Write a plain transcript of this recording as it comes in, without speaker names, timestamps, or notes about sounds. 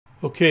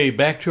Okay,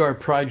 back to our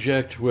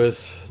project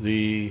with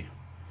the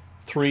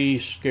three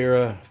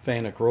SCARA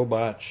Fanuc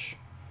robots,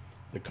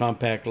 the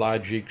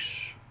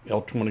CompactLogix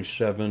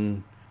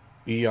L27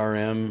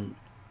 ERM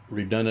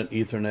redundant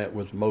Ethernet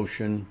with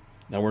motion.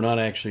 Now we're not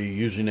actually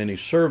using any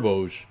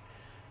servos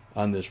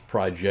on this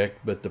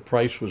project, but the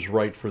price was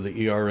right for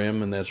the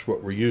ERM and that's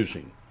what we're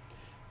using.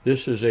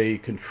 This is a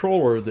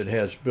controller that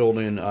has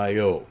built-in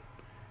I/O,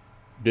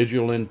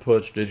 digital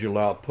inputs, digital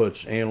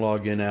outputs,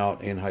 analog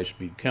in-out, and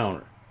high-speed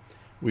counter.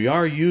 We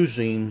are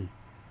using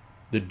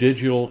the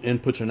digital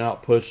inputs and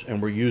outputs,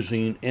 and we're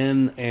using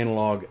an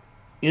analog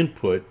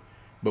input,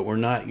 but we're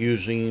not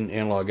using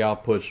analog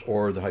outputs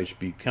or the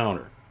high-speed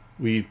counter.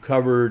 We've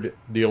covered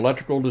the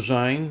electrical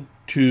design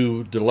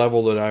to the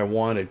level that I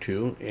wanted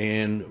to,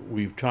 and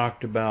we've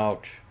talked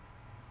about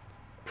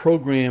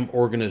program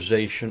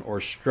organization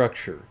or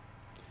structure.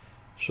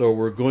 So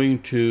we're going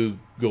to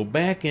go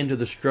back into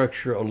the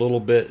structure a little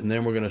bit, and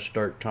then we're going to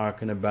start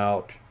talking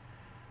about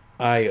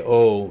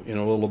I/O in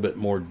a little bit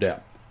more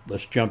depth.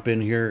 Let's jump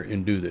in here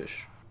and do this.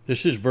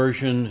 This is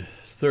version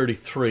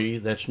 33.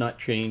 That's not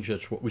changed.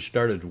 That's what we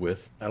started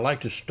with. I like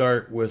to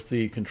start with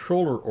the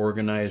controller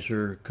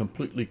organizer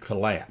completely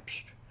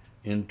collapsed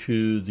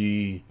into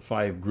the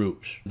 5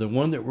 groups. The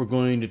one that we're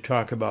going to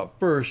talk about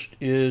first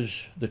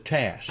is the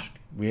task.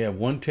 We have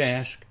one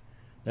task.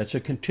 That's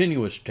a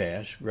continuous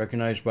task,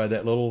 recognized by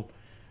that little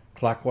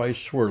clockwise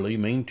swirly,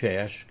 main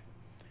task.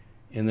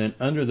 And then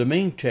under the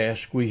main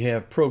task, we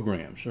have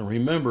programs. And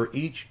remember,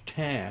 each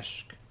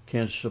task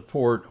can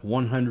support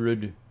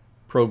 100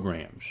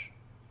 programs.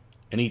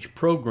 And each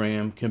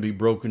program can be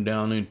broken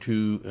down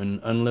into an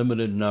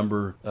unlimited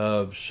number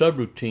of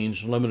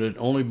subroutines, limited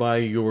only by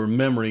your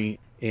memory.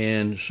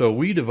 And so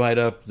we divide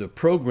up the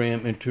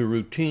program into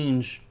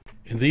routines.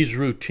 And these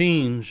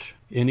routines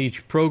in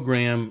each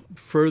program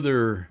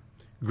further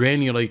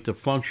granulate the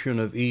function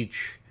of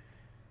each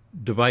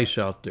device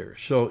out there.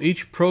 So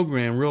each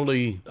program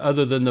really,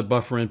 other than the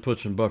buffer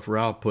inputs and buffer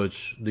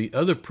outputs, the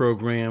other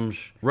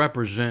programs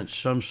represent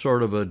some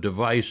sort of a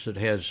device that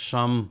has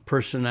some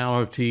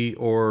personality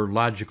or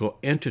logical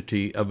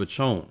entity of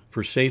its own.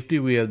 For safety,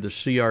 we have the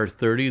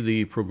CR30,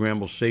 the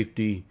programmable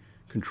safety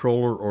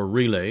controller or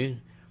relay.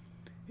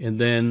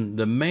 And then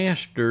the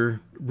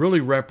master really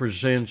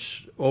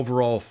represents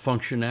overall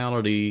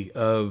functionality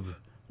of,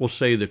 we'll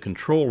say, the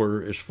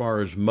controller as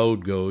far as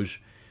mode goes.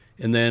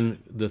 And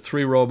then the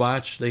 3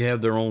 robots, they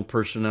have their own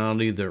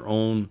personality, their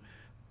own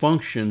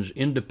functions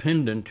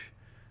independent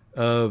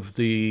of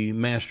the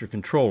master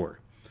controller.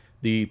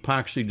 The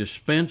epoxy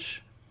dispense,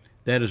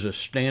 that is a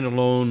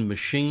standalone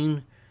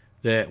machine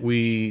that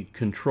we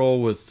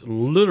control with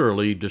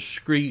literally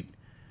discrete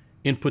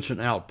inputs and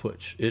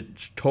outputs.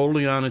 It's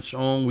totally on its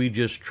own. We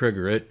just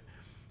trigger it.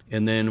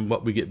 And then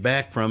what we get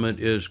back from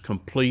it is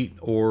complete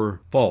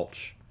or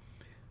false.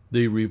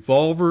 The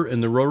revolver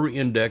and the rotary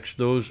index,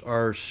 those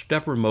are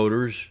stepper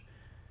motors.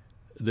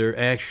 They're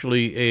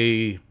actually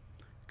a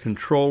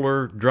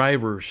controller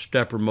driver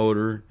stepper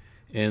motor,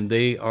 and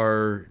they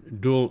are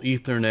dual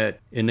Ethernet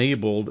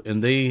enabled,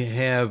 and they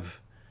have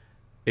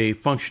a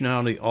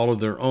functionality all of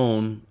their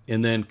own.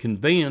 And then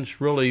conveyance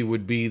really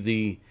would be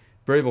the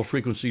variable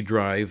frequency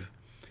drive.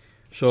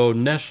 So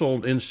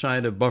nestled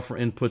inside of buffer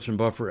inputs and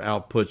buffer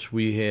outputs,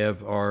 we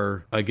have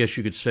our, I guess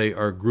you could say,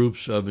 our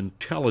groups of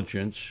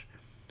intelligence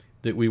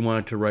that we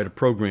want to write a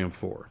program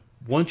for.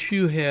 Once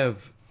you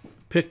have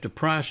picked a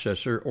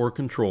processor or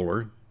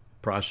controller,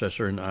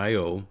 processor and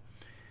I/O,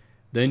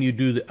 then you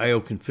do the I/O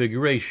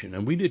configuration.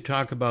 And we did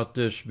talk about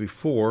this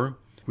before.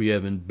 We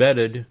have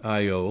embedded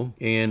I/O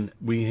and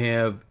we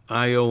have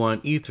I/O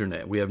on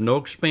Ethernet. We have no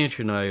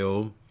expansion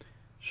I/O,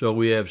 so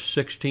we have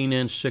 16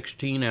 in,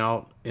 16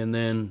 out, and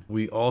then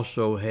we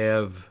also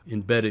have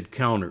embedded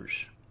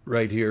counters.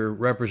 Right here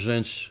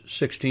represents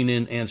 16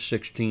 in and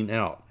 16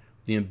 out.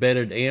 The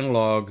embedded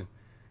analog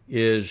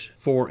is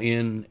 4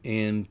 in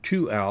and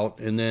 2 out,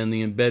 and then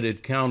the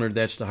embedded counter,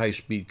 that's the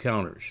high-speed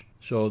counters.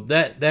 So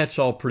that's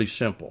all pretty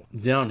simple.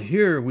 Down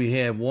here we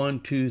have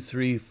 1, 2,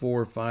 3,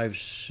 4, 5,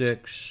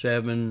 6,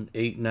 7,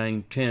 8,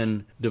 9,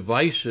 10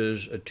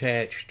 devices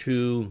attached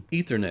to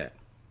Ethernet.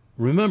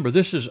 Remember,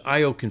 this is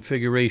I/O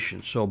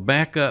configuration, so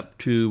back up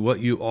to what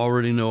you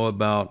already know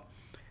about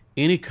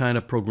any kind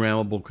of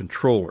programmable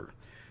controller.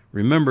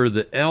 Remember,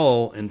 the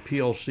L in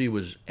PLC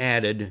was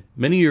added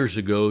many years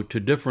ago to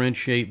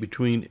differentiate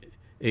between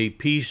a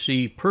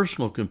PC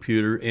personal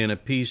computer and a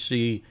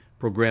PC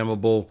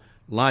programmable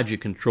logic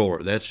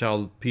controller. That's how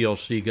the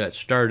PLC got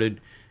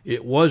started.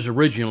 It was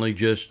originally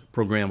just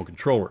programmable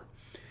controller.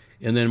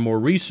 And then more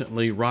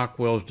recently,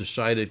 Rockwell's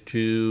decided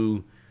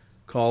to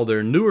call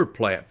their newer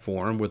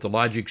platform with the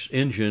Logix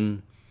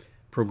engine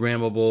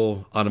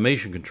programmable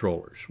automation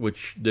controllers,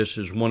 which this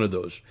is one of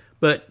those.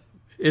 But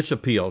it's a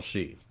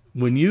PLC.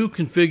 When you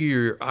configure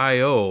your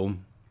I/O,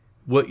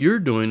 what you're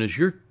doing is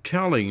you're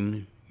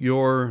telling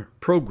your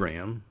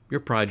program, your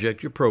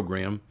project, your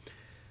program,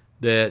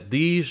 that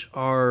these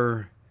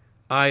are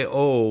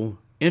I/O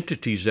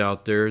entities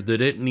out there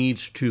that it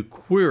needs to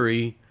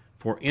query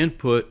for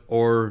input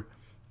or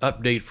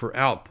update for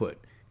output.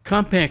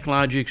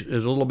 CompactLogix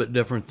is a little bit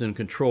different than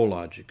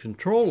ControlLogix.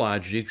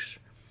 ControlLogix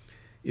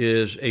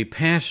is a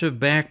passive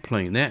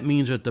backplane. That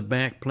means that the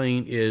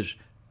backplane is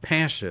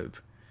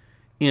passive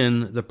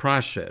in the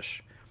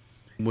process.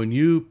 When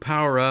you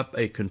power up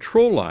a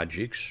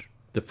ControlLogix,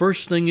 the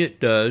first thing it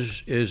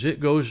does is it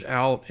goes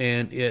out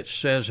and it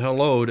says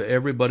hello to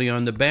everybody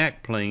on the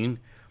backplane,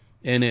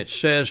 and it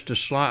says to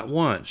slot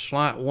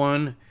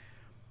 1,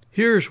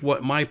 here's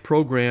what my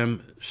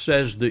program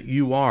says that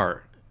you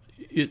are.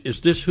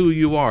 Is this who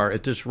you are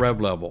at this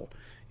rev level?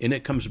 And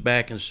it comes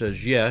back and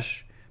says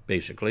yes,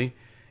 basically.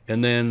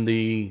 And then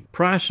the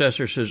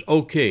processor says,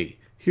 okay,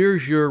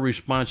 here's your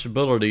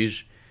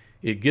responsibilities.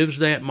 It gives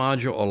that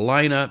module a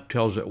lineup,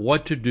 tells it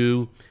what to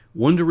do,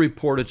 when to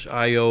report its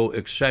I/O,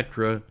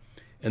 etc.,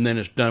 and then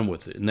it's done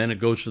with it. And then it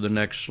goes to the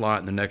next slot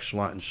and the next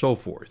slot and so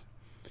forth.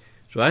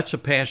 So that's a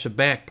passive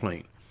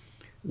backplane.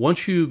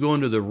 Once you go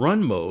into the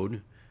run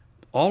mode,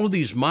 all of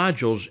these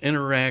modules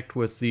interact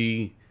with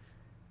the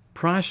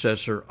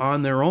processor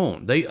on their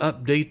own. They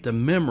update the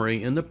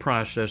memory in the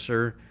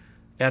processor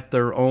at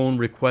their own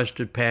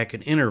requested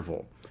packet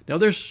interval. Now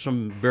there's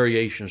some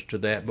variations to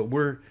that, but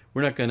we're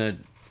not going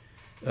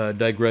to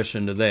digress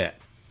into that.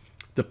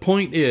 The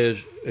point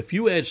is, if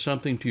you add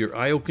something to your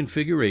I/O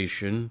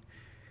configuration,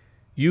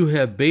 you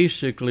have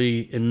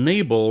basically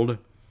enabled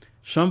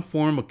some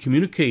form of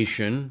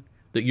communication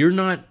that you're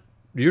not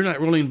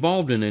really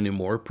involved in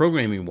anymore,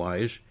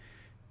 programming-wise,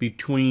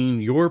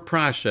 between your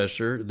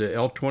processor, the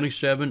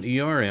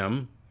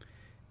L27ERM,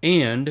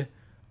 and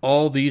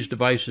all these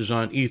devices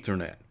on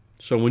Ethernet.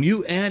 So when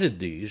you added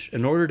these,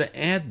 in order to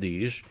add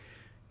these,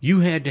 you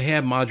had to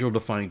have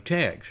module-defined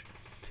tags.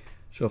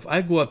 So if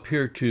I go up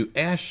here to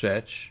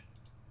Assets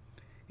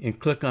and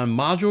click on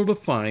Module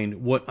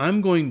Defined, what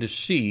I'm going to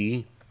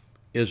see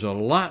is a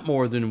lot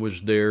more than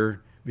was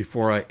there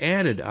before I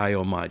added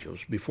I/O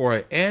modules. Before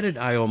I added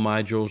I/O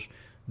modules,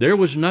 there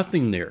was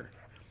nothing there.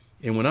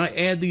 And when I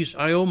add these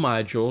I/O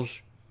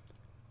modules,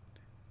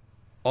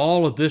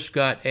 all of this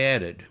got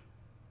added.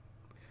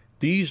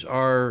 These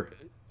are,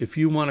 if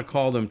you want to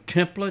call them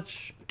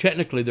templates,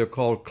 technically they're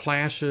called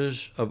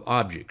classes of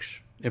objects,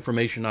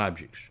 information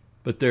objects.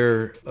 But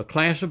they're a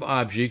class of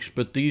objects,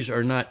 but these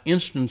are not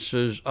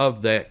instances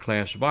of that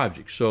class of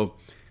objects. So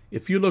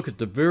if you look at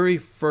the very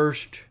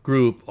first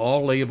group,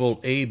 all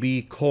labeled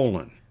AB:,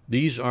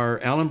 these are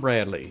Allen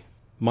Bradley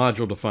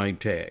module-defined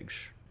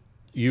tags.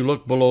 You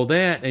look below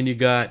that and you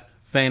got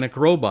Fanuc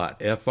robot,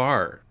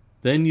 FR.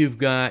 Then you've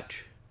got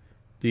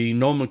the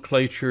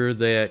nomenclature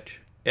that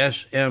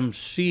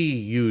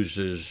SMC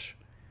uses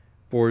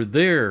for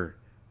their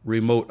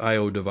remote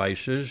I/O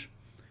devices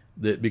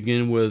that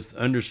begin with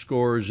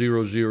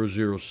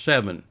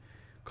 _0007 :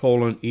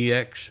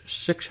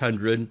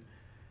 EX600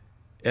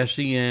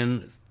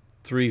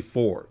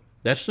 SEN34.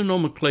 That's the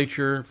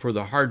nomenclature for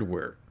the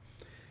hardware.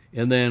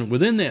 And then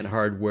within that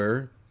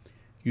hardware,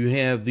 you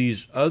have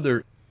these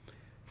other,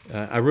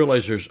 I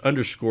realize there's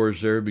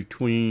underscores there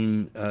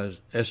between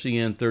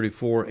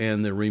SEN34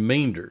 and the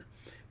remainder.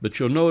 But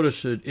you'll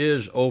notice it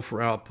is O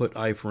for output,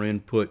 I for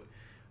input,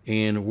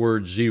 and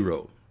word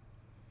 0.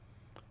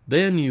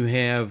 Then you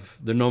have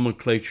the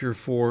nomenclature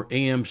for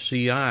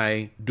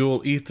AMCI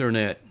dual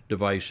Ethernet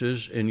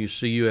devices, and you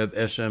see you have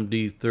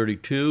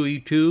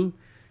SMD32E2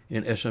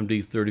 and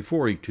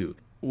SMD34E2.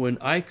 When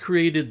I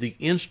created the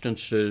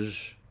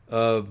instances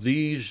of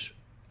these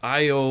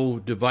I/O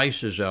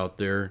devices out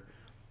there,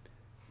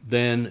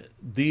 then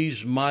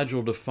these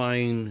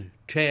module-defined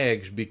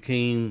tags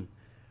became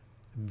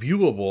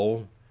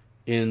viewable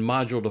in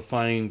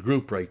module-defined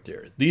group right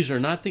there. These are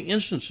not the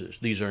instances.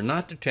 These are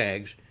not the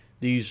tags.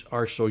 These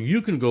are so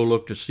you can go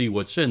look to see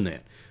what's in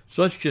that.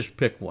 So let's just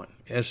pick one,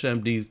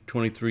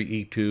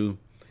 SMD23E2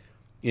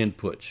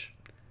 inputs.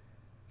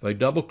 If I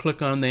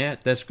double-click on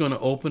that, that's going to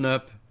open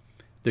up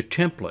the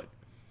template.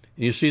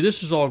 And you see,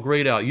 this is all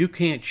grayed out. You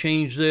can't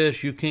change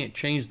this. You can't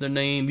change the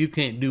name. You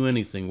can't do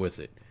anything with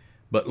it,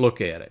 but look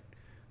at it.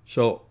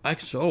 So I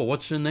can say, oh,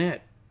 what's in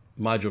that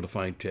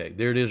module-defined tag?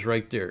 There it is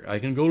right there. I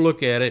can go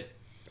look at it.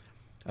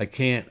 I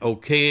can't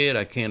okay it.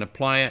 I can't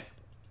apply it.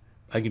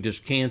 I can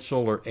just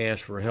cancel or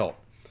ask for help.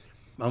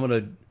 I'm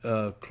going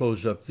to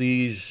close up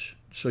these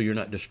so you're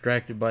not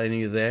distracted by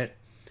any of that.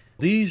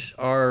 These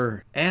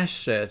are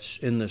assets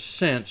in the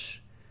sense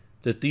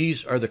that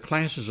these are the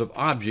classes of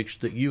objects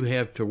that you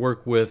have to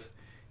work with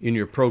in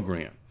your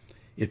program.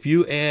 If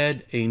you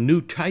add a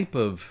new type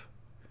of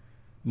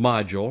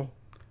module,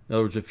 in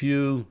other words, if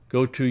you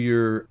go to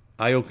your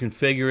I/O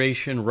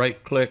configuration,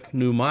 right-click,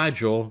 new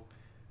module,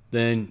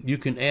 then you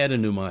can add a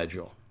new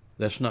module.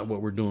 That's not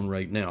what we're doing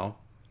right now.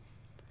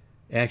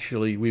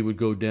 Actually, we would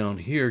go down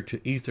here to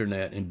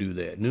Ethernet and do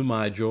that. New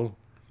module.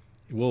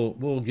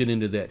 We'll get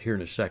into that here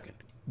in a second.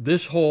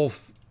 This whole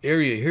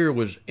area here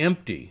was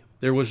empty.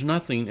 There was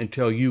nothing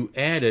until you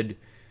added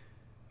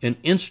an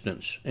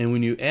instance. And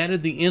when you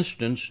added the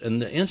instance,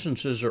 and the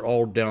instances are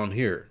all down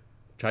here,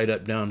 tied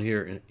up down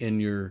here in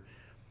your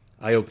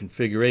I/O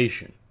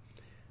configuration.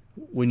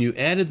 When you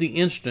added the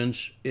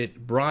instance,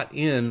 it brought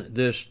in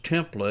this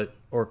template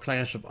or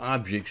class of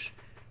objects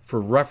for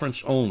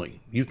reference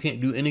only. You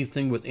can't do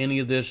anything with any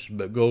of this,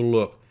 but go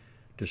look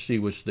to see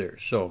what's there.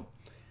 So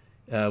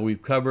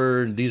we've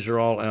covered, these are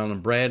all Allen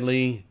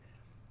Bradley,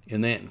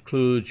 and that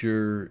includes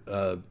your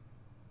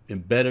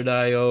embedded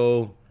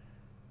I/O,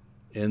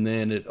 and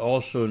then it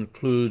also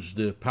includes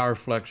the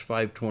PowerFlex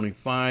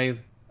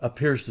 525. Up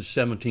here's the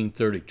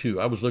 1732.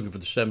 I was looking for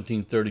the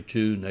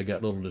 1732 and I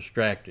got a little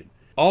distracted.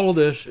 All of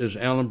this is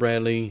Allen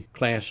Bradley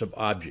class of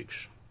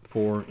objects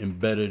for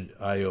embedded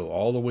I/O,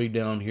 all the way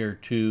down here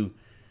to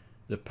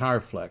the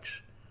PowerFlex.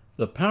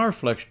 The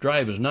PowerFlex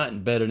drive is not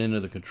embedded into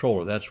the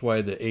controller. That's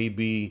why the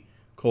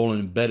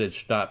AB:embedded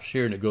stops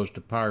here and it goes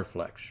to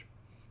PowerFlex.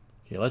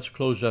 Okay, let's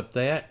close up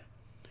that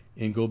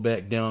and go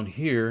back down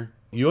here.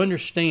 You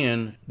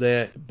understand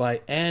that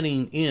by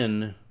adding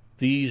in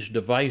these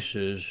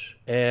devices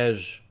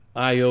as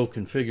I/O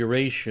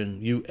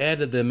configuration, you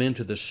added them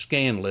into the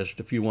scan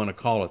list, if you want to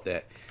call it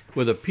that.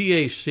 With a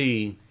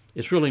PAC,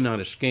 it's really not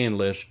a scan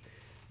list,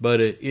 but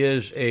it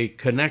is a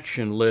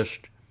connection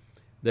list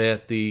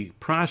that the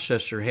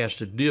processor has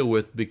to deal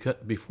with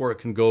before it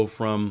can go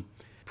from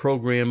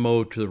program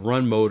mode to the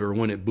run mode, or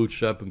when it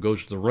boots up and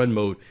goes to the run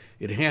mode.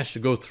 It has to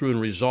go through and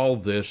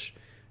resolve this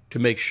to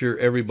make sure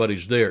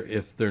everybody's there.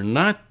 If they're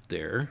not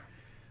there,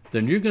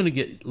 then you're going to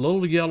get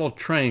little yellow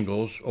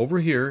triangles over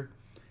here.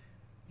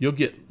 You'll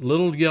get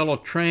little yellow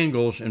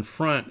triangles in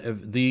front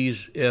of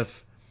these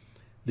if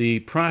the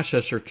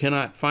processor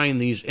cannot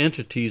find these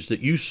entities that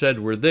you said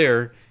were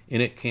there,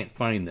 and it can't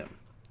find them.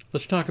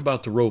 Let's talk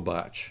about the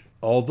robots.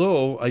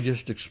 Although I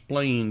just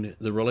explained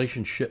the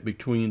relationship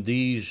between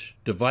these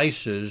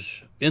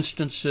devices,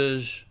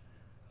 instances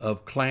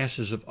of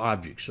classes of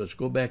objects. So let's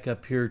go back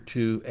up here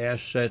to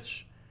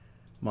Assets,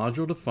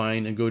 Module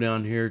Define, and go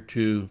down here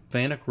to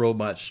Fanuc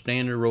Robot,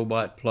 Standard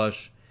Robot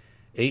Plus,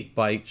 8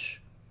 bytes,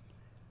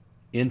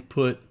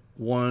 input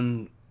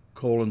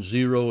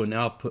 1:0 and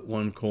output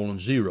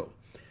 1:0.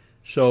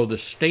 So the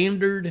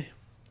standard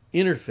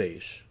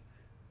interface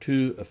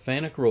to a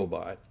Fanuc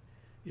robot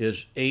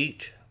is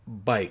 8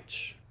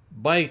 bytes.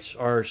 Bytes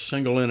are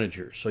single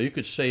integers, so you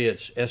could say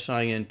it's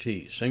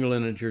SINT, single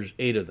integers,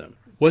 8 of them.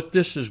 What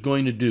this is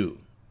going to do,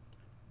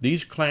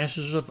 these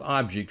classes of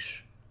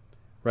objects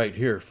right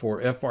here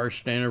for FR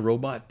Standard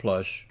Robot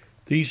Plus,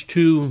 these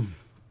two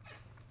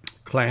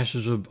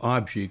classes of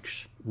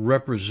objects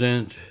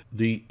represent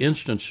the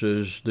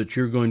instances that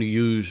you're going to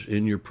use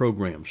in your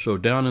program. So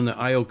down in the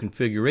I/O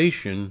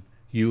configuration,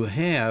 you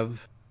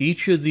have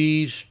each of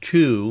these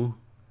two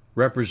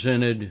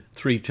represented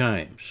 3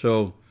 times.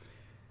 So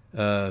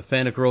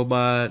Fanuc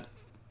Robot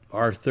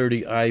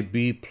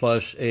R30IB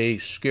plus a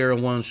SCARA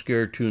 1,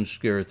 SCARA 2, and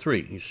SCARA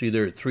 3. You see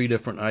there are 3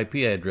 different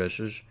IP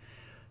addresses.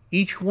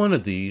 Each one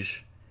of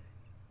these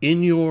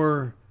in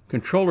your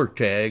controller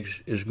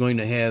tags is going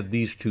to have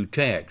these 2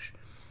 tags.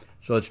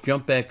 So let's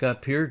jump back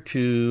up here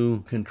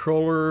to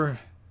controller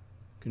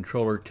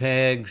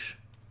tags.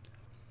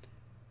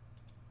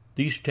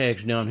 These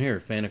tags down here,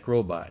 Fanuc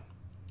Robot.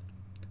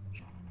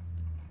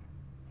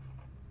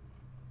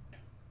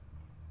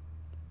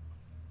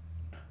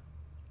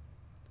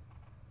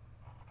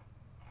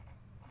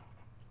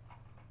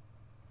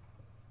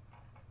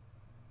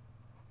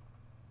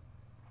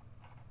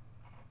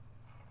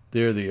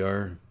 There they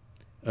are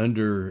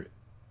under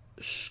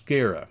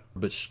SCARA,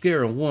 but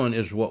SCARA 1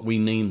 is what we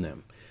name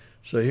them.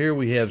 So here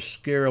we have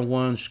SCARA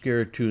 1,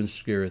 SCARA 2, and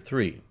SCARA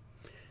 3.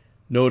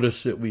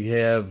 Notice that we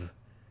have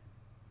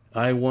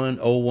I1,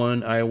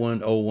 O1, I1,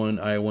 O1,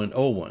 I1,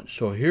 O1.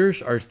 So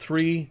here's our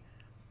 3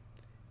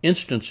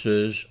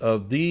 instances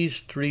of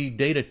these 3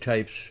 data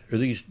types, or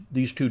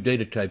these 2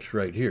 data types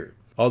right here.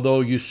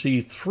 Although you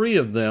see 3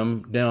 of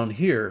them down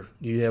here,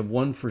 you have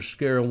one for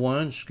SCARA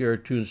 1, SCARA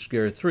 2, and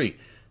SCARA 3.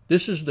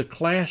 This is the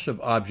class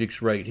of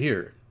objects right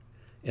here,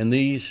 and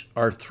these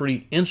are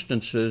 3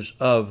 instances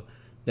of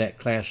that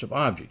class of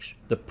objects.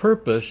 The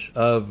purpose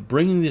of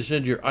bringing this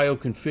into your I/O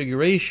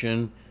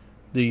configuration,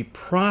 the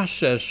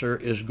processor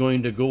is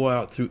going to go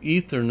out through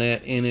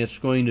Ethernet and it's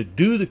going to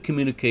do the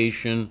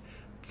communication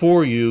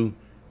for you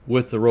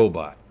with the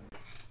robot.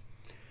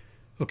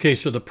 Okay,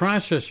 so the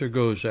processor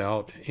goes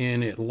out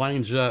and it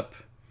lines up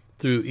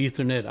through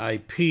Ethernet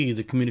IP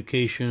the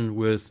communication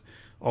with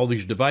all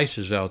these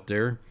devices out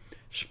there.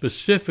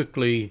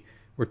 Specifically,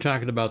 we're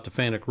talking about the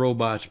Fanuc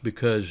robots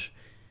because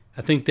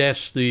I think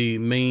that's the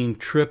main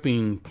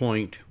tripping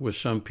point with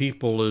some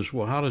people is,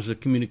 well, how does the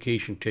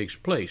communication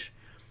take place?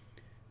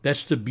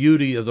 That's the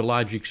beauty of the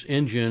Logix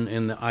engine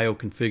and the I/O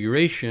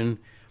configuration,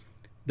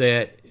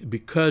 that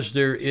because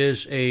there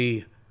is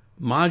a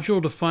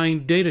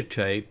module-defined data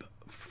type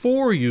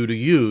for you to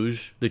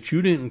use that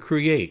you didn't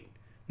create,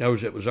 in other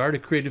words, it was already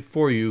created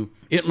for you,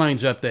 it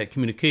lines up that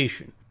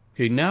communication.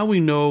 Okay, now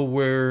we know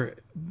where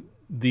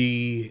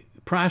the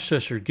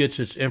processor gets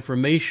its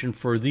information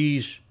for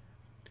these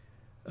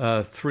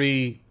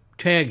 3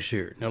 tags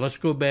here. Now let's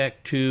go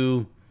back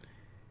to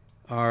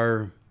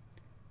our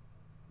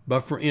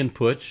buffer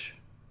inputs,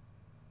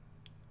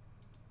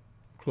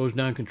 close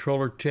down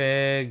controller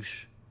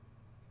tags,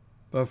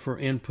 buffer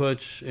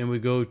inputs, and we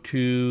go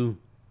to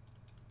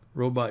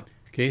robot.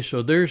 Okay,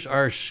 so there's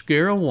our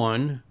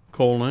SCARA1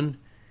 colon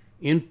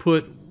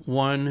input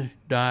 1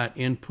 dot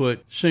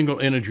input single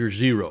integer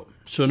 0.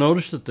 So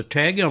notice that the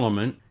tag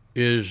element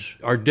is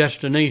our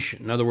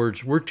destination. In other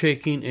words, we're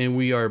taking and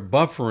we are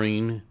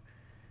buffering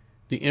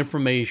the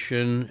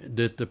information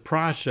that the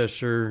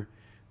processor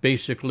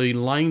basically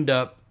lined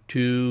up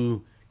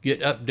to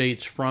get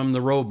updates from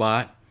the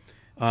robot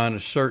on a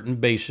certain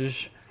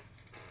basis,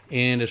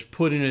 and is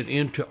putting it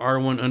into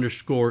R1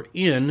 underscore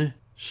in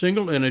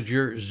single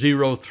integer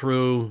 0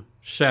 through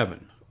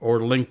 7, or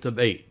length of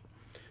 8.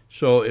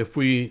 So if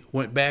we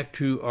went back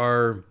to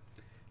our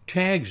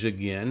tags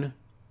again,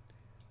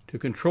 to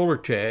controller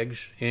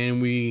tags,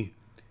 and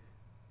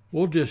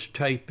we'll just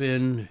type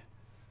in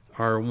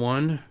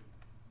R1.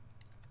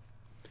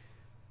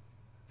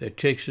 That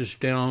takes us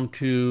down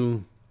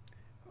to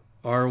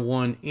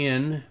R1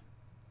 in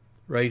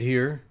right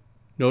here.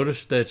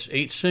 Notice that's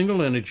 8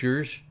 single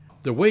integers.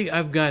 The way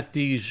I've got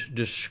these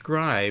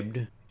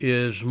described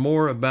is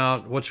more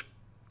about what's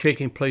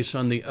taking place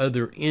on the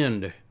other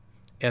end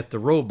at the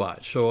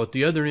robot. So at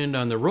the other end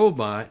on the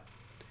robot,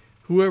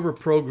 whoever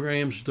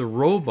programs the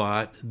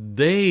robot,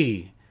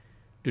 they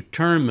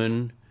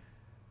determine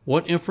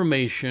what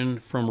information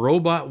from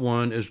robot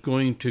 1 is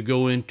going to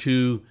go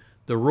into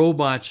the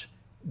robot's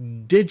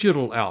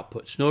digital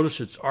outputs. Notice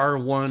it's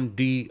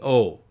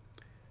R1DO,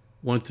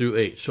 1 through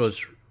 8. So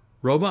it's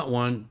robot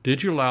 1,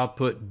 digital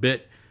output,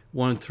 bit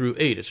 1 through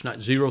 8. It's not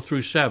 0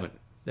 through 7.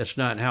 That's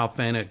not how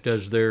Fanuc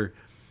does their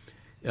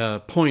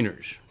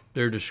pointers,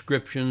 their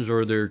descriptions,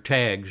 or their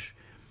tags.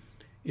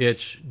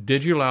 It's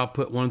digital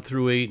output 1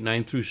 through 8,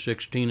 9 through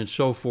 16, and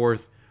so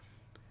forth.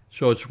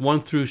 So it's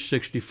 1 through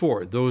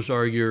 64. Those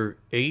are your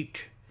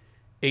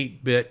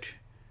 8-bit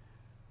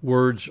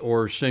words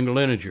or single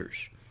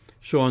integers.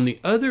 So on the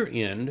other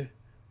end,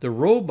 the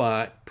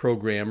robot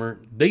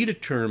programmer, they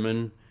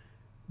determine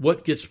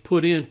what gets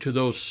put into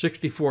those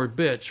 64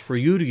 bits for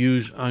you to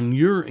use on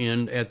your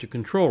end at the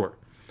controller.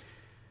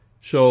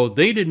 So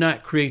they did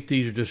not create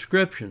these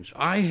descriptions.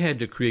 I had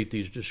to create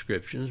these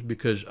descriptions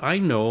because I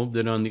know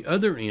that on the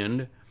other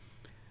end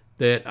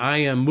that I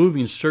am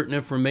moving certain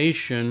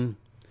information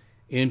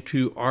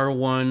into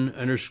R1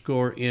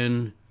 underscore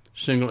in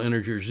single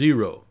integer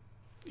 0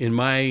 in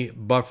my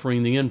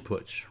buffering the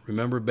inputs.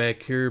 Remember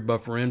back here,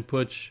 buffer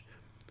inputs.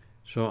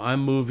 So I'm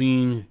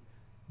moving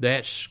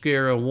that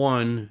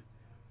SCARA1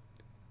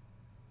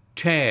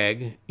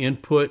 tag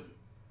input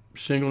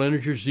single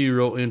integer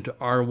 0 into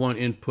R1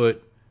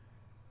 input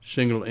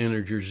single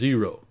integer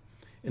 0.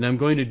 And I'm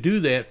going to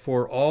do that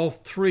for all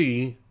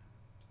 3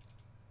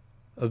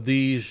 of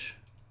these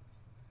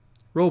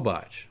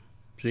robots.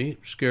 See,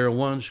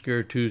 SCARA1,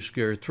 SCARA2,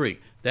 SCARA3.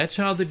 That's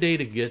how the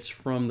data gets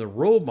from the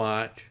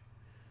robot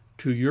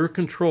to your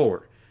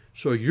controller.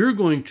 So you're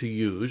going to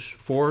use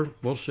for,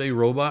 we'll say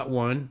robot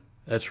 1,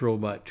 that's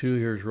robot 2,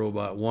 here's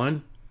robot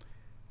 1.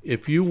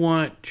 If you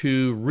want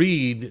to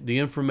read the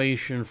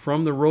information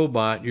from the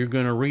robot, you're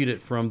going to read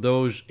it from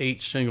those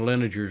 8 single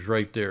integers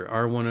right there,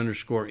 R1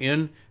 underscore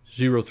in,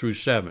 0 through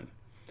 7.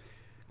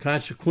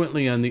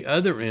 Consequently, on the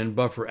other end,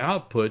 buffer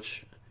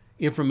outputs,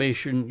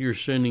 information you're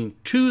sending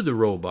to the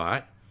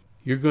robot,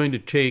 you're going to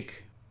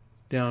take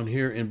down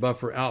here in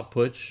buffer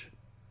outputs,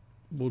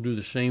 we'll do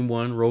the same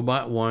one,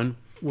 robot 1.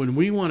 When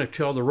we want to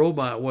tell the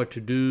robot what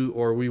to do,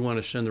 or we want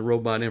to send the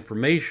robot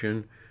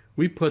information,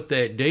 we put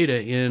that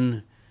data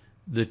in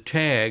the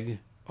tag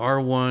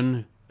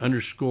R1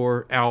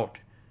 underscore out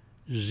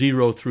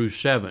 0 through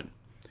 7.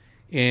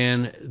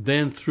 And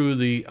then through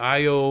the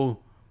I/O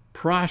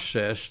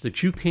process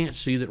that you can't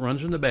see that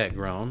runs in the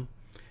background,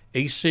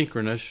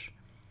 asynchronous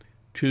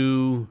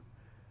to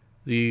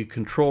the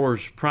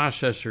controller's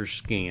processor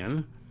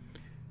scan,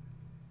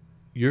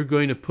 you're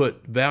going to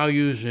put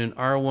values in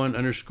R1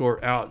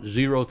 underscore out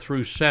 0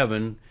 through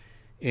 7,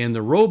 and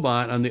the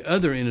robot on the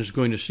other end is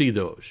going to see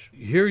those.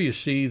 Here you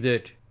see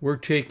that we're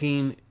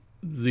taking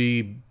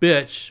the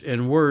bits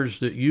and words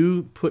that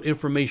you put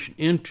information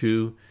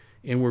into,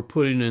 and we're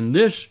putting in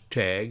this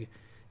tag,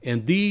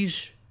 and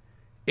these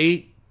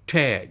 8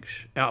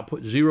 tags,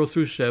 output 0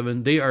 through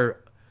 7, they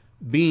are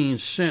being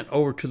sent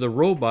over to the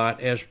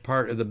robot as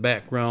part of the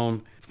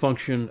background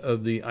function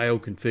of the I/O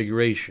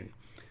configuration.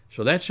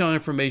 So that's how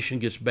information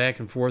gets back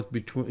and forth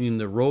between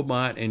the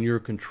robot and your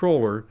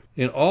controller.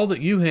 And all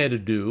that you had to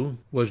do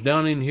was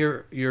down in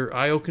here, your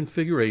I/O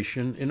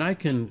configuration, and I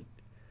can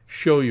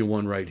show you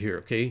one right here,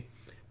 okay?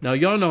 Now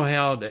y'all know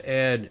how to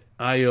add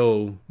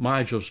I/O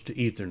modules to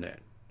Ethernet,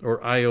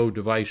 or I/O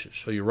devices.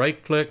 So you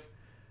right click,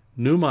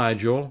 new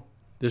module,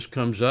 this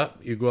comes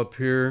up, you go up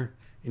here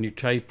and you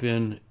type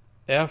in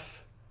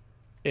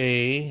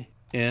FAN,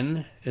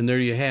 and there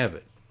you have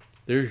it.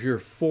 There's your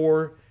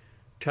 4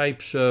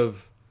 types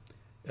of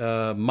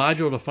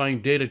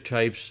module-defined data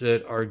types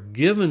that are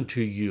given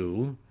to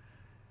you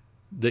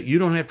that you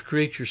don't have to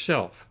create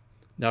yourself.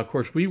 Now, of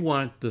course, we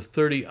want the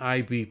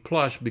 30IB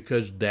plus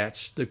because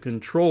that's the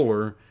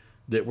controller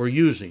that we're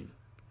using.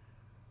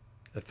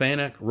 A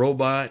Fanuc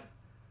Robot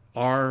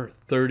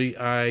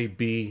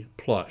R30IB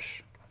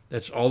plus.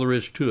 That's all there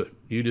is to it.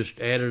 You just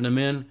added them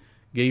in,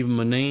 gave them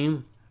a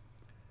name,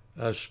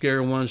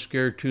 Scare 1,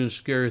 Scare 2, and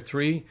Scare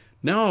 3.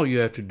 Now all you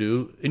have to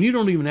do, and you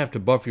don't even have to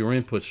buffer your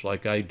inputs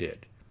like I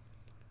did.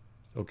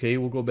 Okay,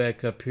 we'll go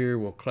back up here.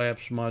 We'll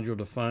collapse module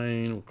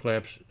define. We'll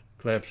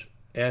collapse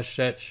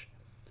assets.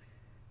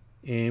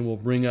 And we'll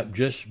bring up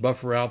just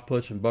buffer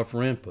outputs and buffer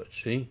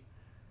inputs. See?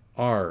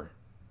 R.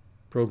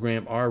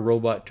 Program R,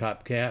 robot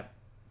top cap.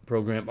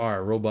 Program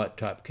R, robot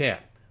top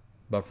cap.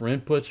 Buffer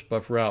inputs,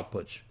 buffer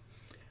outputs.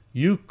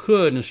 You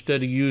could,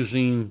 instead of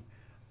using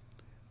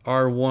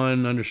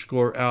R1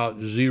 underscore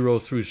out 0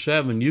 through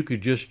 7, you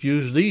could just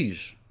use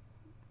these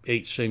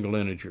 8 single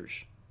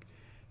integers.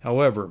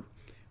 However,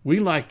 we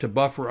like to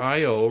buffer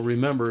I/O,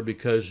 remember,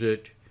 because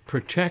it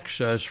protects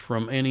us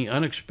from any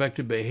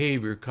unexpected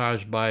behavior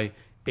caused by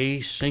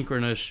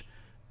asynchronous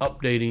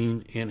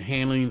updating and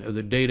handling of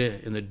the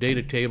data in the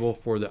data table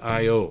for the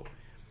I/O.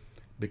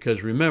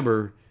 Because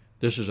remember,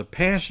 this is a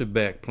passive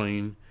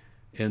backplane,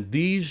 and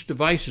these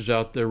devices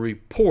out there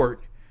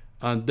report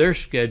on their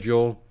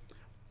schedule,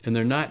 and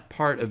they're not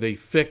part of a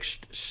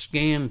fixed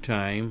scan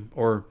time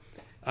or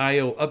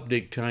I/O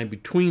update time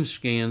between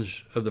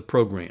scans of the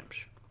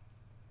programs.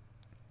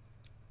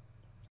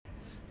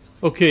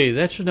 Okay,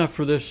 that's enough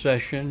for this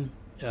session.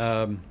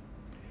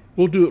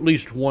 We'll do at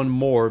least one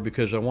more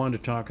because I wanted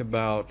to talk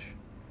about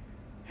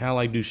how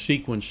I do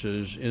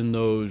sequences in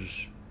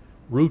those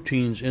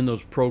routines, in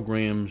those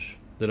programs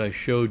that I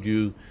showed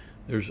you.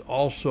 There's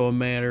also a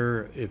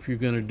matter if you're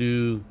going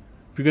to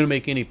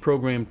make any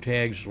program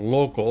tags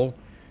local,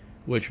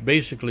 which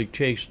basically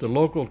takes the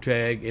local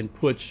tag and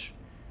puts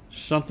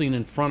something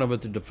in front of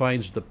it that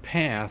defines the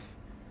path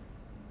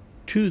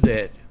to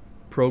that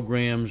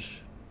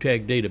program's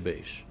tag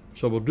database.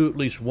 So we'll do at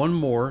least one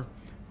more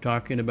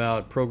talking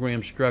about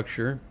program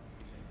structure,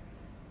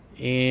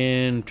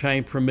 and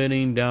time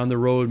permitting down the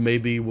road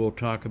maybe we'll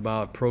talk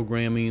about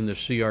programming the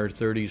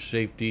CR30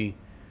 safety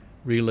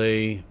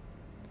relay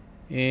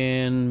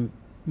and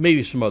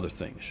maybe some other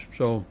things.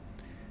 So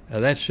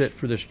that's it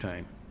for this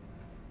time.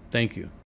 Thank you.